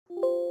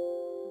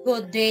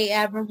Good day,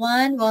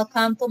 everyone.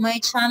 Welcome to my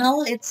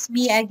channel. It's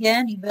me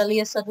again,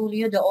 Evelia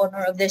Sadullo, the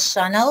owner of this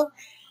channel.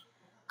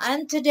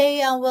 And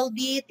today I will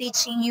be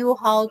teaching you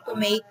how to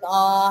make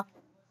not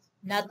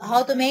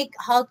how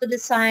to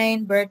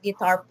design birthday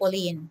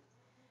tarpaulin.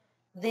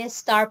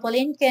 This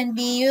tarpaulin can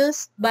be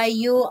used by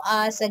you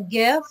as a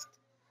gift.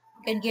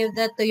 You can give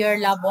that to your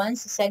loved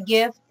ones as a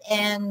gift,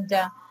 and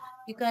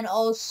you can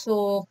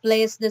also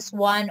place this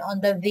one on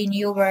the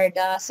venue where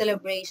the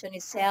celebration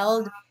is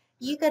held.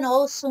 You can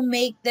also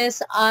make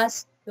this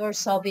as your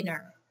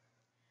souvenir.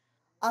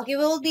 Okay,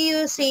 we'll be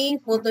using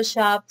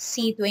Photoshop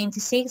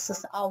C26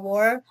 as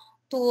our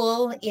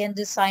tool in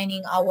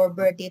designing our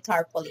birthday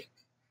tarpaulin.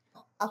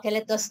 Okay,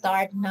 let us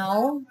start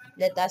now.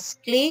 Let us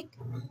click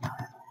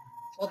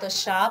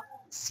Photoshop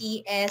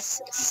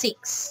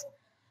CS6.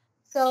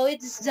 So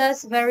it's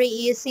just very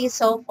easy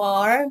so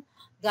far,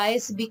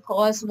 guys,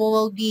 because we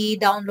will be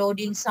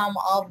downloading some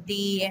of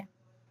the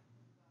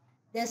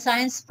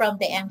designs from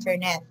the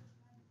internet.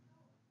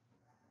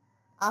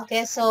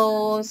 Okay,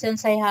 so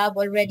since I have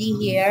already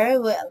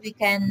here, we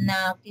can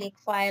click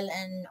File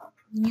and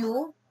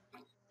New.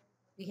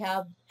 We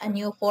have a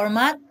new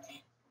format.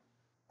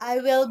 I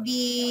will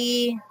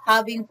be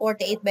having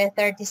 48 by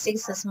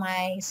 36 as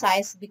my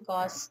size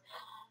because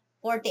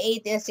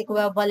 48 is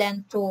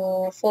equivalent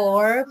to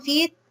 4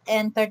 feet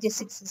and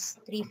 36 is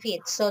 3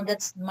 feet. So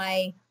that's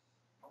my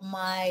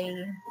my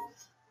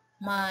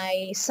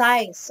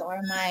size or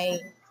my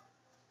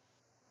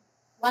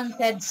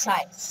wanted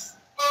size.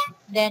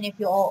 Then if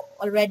you're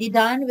already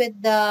done with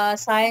the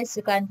size,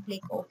 you can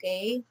click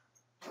OK.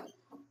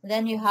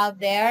 Then you have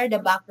there the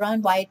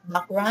background, white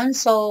background.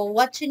 So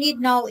what you need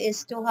now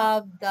is to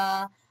have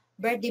the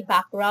birthday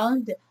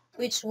background,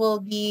 which will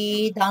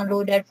be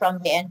downloaded from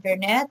the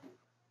internet.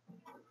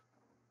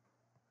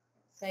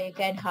 So you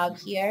can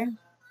have here.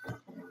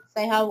 So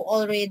I have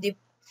already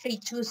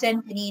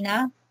pre-chosen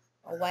kanina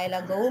a while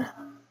ago.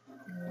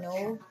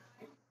 No.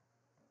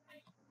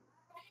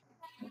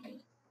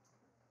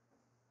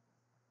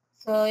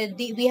 So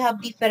we have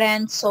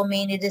different, so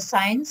many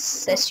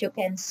designs as you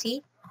can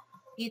see.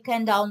 You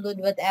can download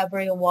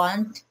whatever you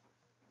want.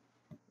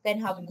 You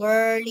can have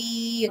girly,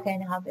 you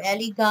can have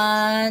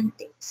elegant,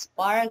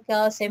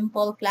 sparkle,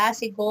 simple,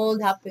 classic,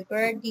 gold, happy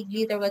birthday,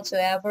 glitter,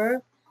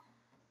 whatsoever.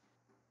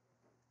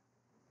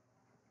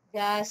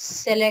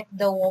 Just select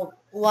the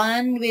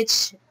one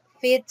which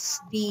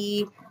fits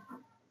the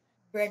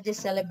birthday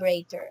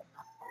celebrator.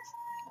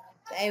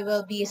 I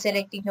will be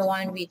selecting the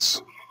one which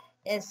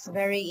is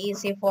very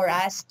easy for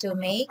us to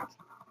make.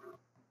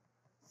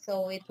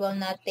 So it will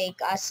not take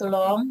us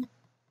long.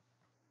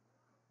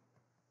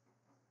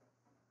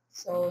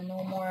 So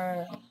no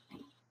more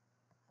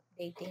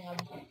updating of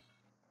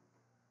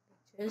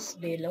pictures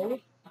below.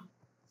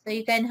 So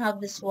you can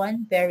have this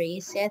one very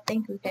easy. I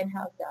think we can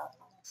have the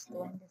next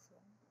one. This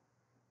one.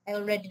 I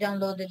already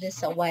downloaded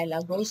this a while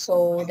ago,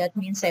 so that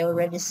means I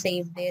already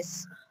saved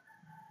this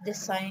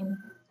design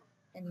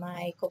in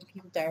my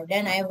computer.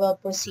 Then I will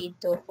proceed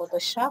to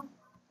Photoshop.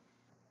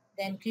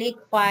 Then click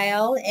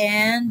File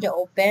and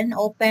open.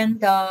 Open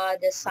the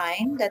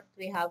design that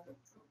we have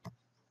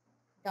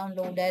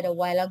downloaded a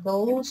while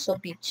ago. So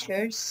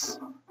pictures.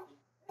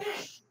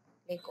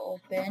 Click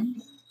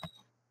Open.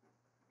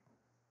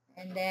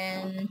 And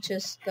then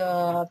choose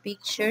the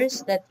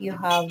pictures that you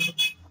have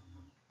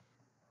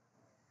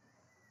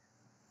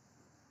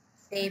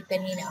saved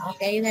kanina.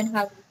 Okay, you can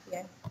have it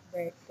here.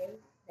 Birthday.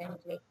 Then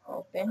click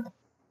Open.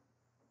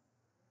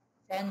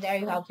 And there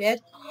you have it.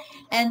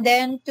 And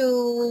then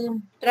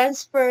to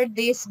transfer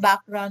this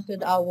background to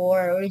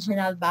our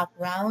original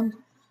background,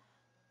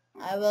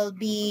 I will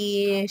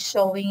be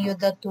showing you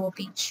the two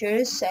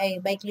pictures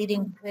by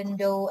clicking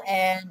window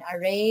and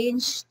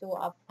arrange to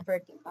up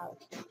vertical.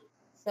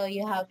 So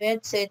you have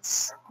it. So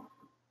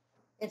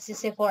it's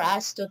easy for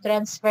us to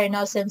transfer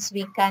now since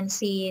we can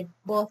see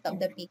both of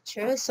the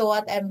pictures. So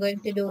what I'm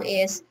going to do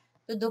is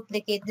to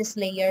duplicate this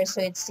layer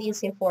so it's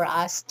easy for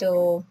us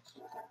to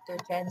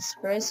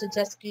transfer. So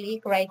just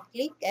click, right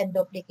click and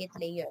duplicate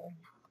layer.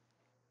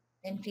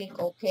 Then click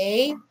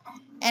OK.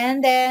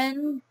 And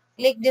then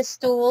click this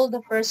tool,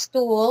 the first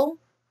tool,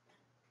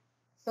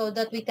 so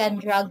that we can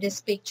drag this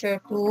picture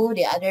to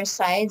the other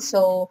side.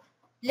 So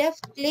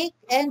left click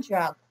and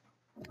drag.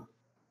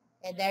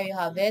 And there you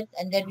have it.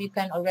 And then we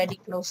can already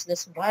close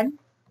this one.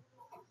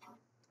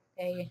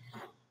 Okay,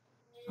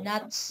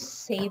 not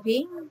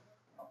saving.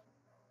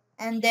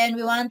 And then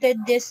we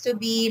wanted this to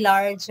be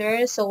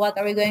larger. So what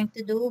are we going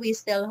to do? We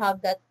still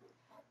have that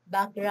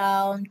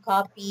background,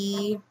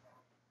 copy.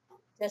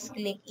 Just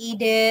click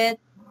edit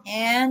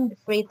and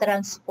free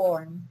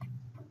transform.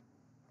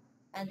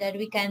 And then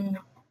we can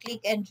click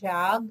and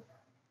drag.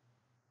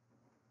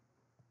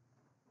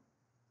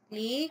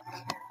 Click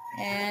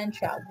and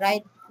drag.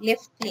 Right,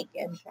 left click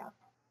and drag.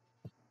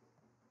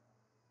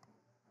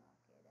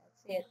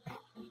 Okay, that's it.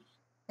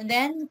 And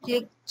then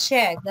click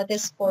check. That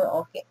is for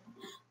okay.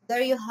 There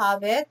you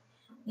have it.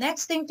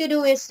 Next thing to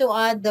do is to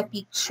add the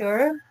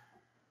picture.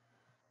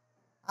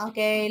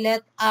 Okay,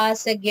 let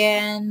us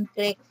again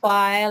click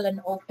file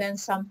and open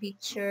some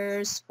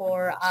pictures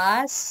for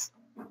us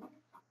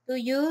to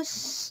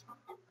use.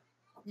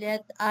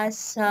 Let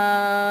us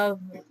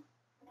have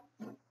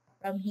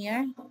from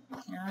here.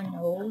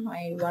 No,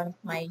 I want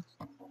my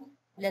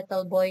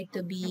little boy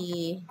to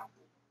be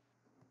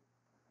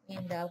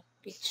in the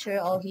picture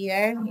over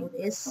here.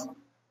 It is.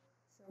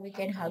 So we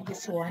can have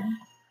this one.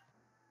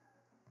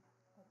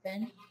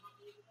 Open.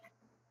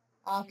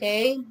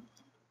 Okay.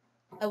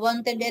 I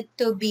wanted it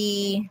to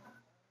be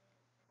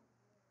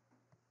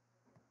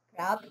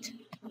cropped.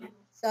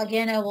 So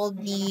again, I will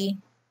be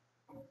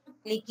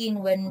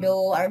clicking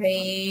window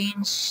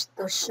arrange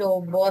to show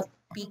both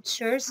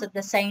pictures at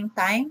the same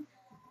time.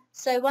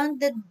 So I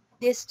wanted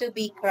this to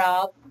be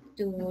cropped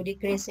to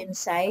decrease in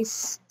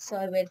size. So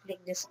I will click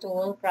this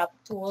tool, crop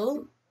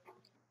tool,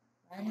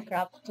 and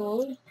crop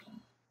tool,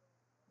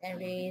 then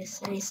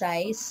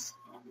resize.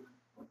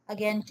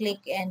 Again,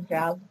 click and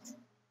drag.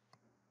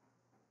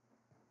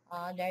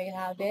 There you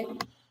have it.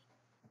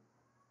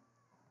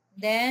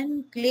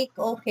 Then click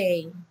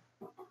OK.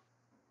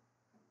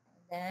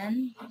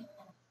 Then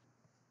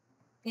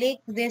click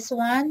this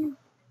one,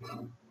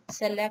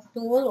 select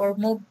tool or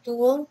move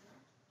tool,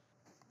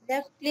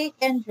 left click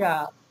and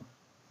drag.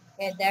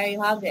 Okay, there you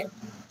have it.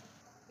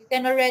 You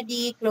can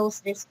already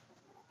close this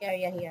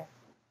area here.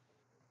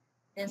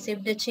 Then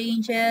save the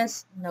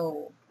changes.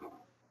 No.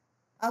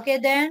 Okay,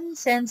 then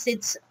since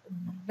it's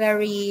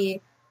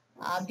very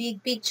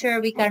big picture,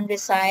 we can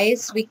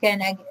resize. We can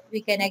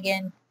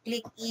again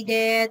click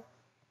edit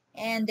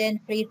and then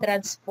free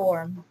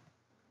transform.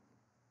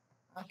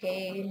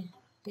 Okay,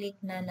 click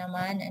na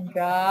naman and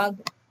drag.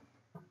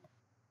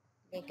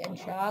 Click and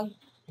drag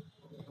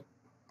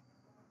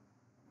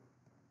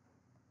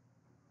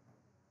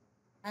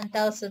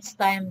until such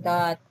time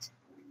that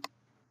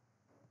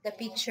the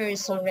picture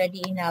is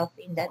already enough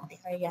in that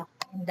area,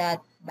 in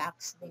that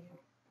box there.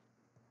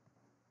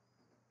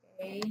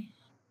 Okay.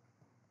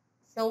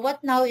 So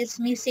what now is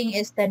missing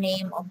is the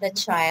name of the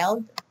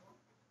child.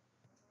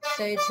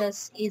 So it's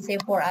just easy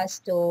for us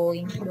to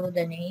include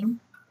the name.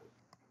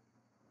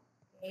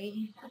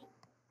 Okay.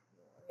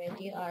 You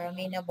already are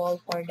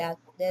amenable for that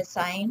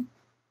design.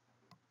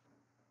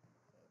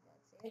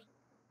 Okay, that's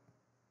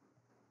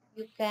it.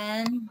 You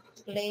can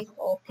click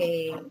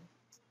OK. Okay.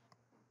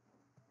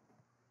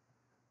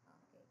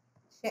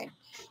 Check.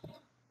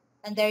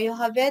 And there you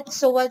have it.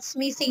 So what's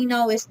missing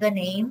now is the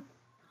name.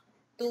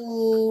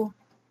 To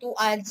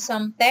add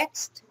some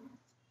text,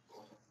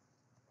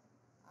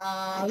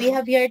 we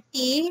have here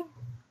T.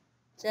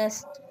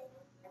 Just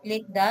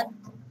click that.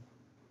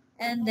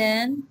 And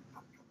then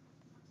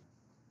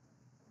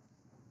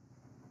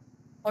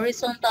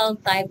horizontal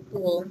type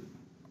tool.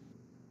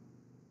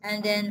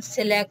 And then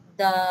select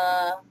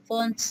the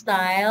font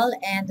style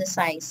and the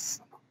size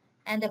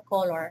and the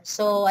color.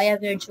 So I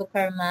have your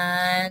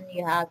Jukerman,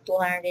 you have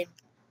 200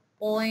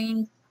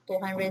 point,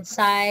 200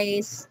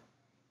 size,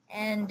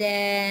 and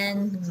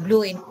then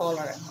blue in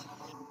color.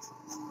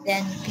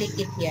 Then click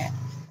it here.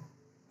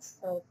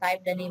 So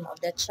type the name of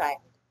the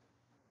child.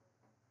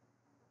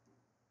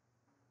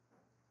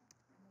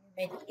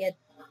 Make it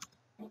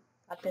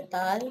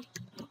capital.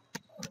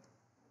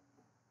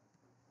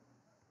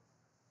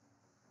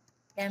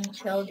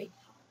 Child.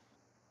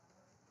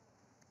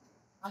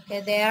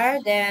 Okay, there.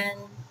 Then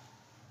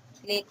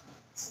click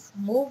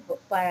move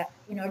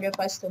in order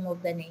for us to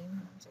move the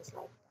name. Just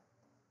like that.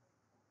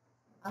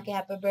 Okay,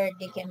 happy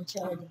birthday,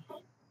 Child.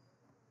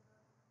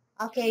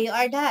 Okay, you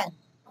are done.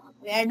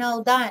 We are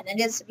now done and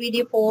it's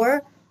ready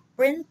for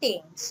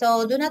printing.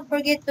 So do not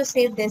forget to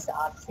save this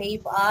up.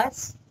 Save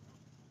us,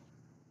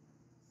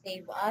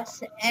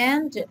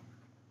 and you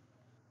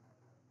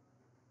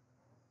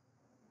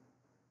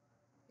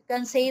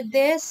can save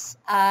this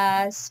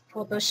as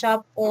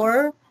Photoshop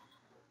or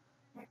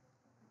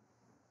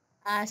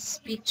as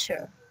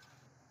picture,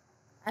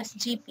 as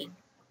GP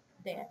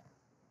there.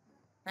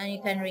 And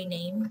you can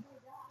rename.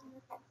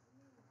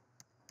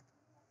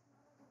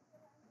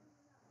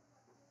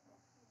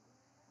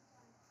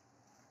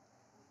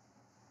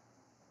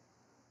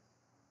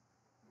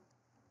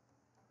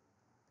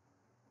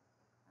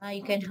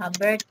 You can have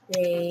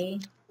birthday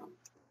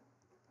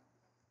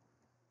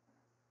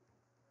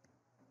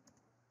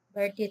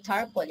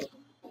tarpaulin.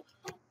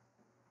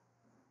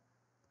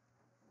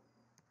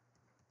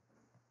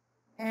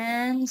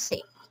 And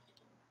save.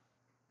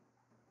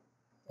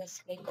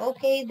 Just click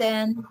OK,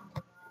 then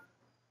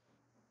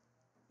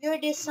your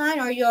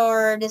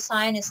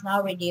design is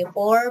now ready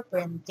for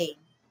printing.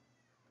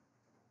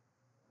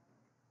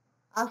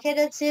 Okay,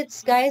 that's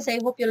it, guys. I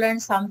hope you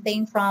learned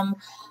something from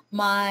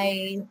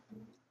my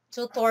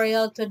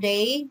tutorial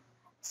today.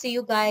 See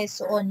you guys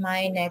on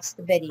my next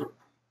video.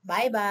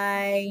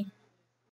 Bye-bye.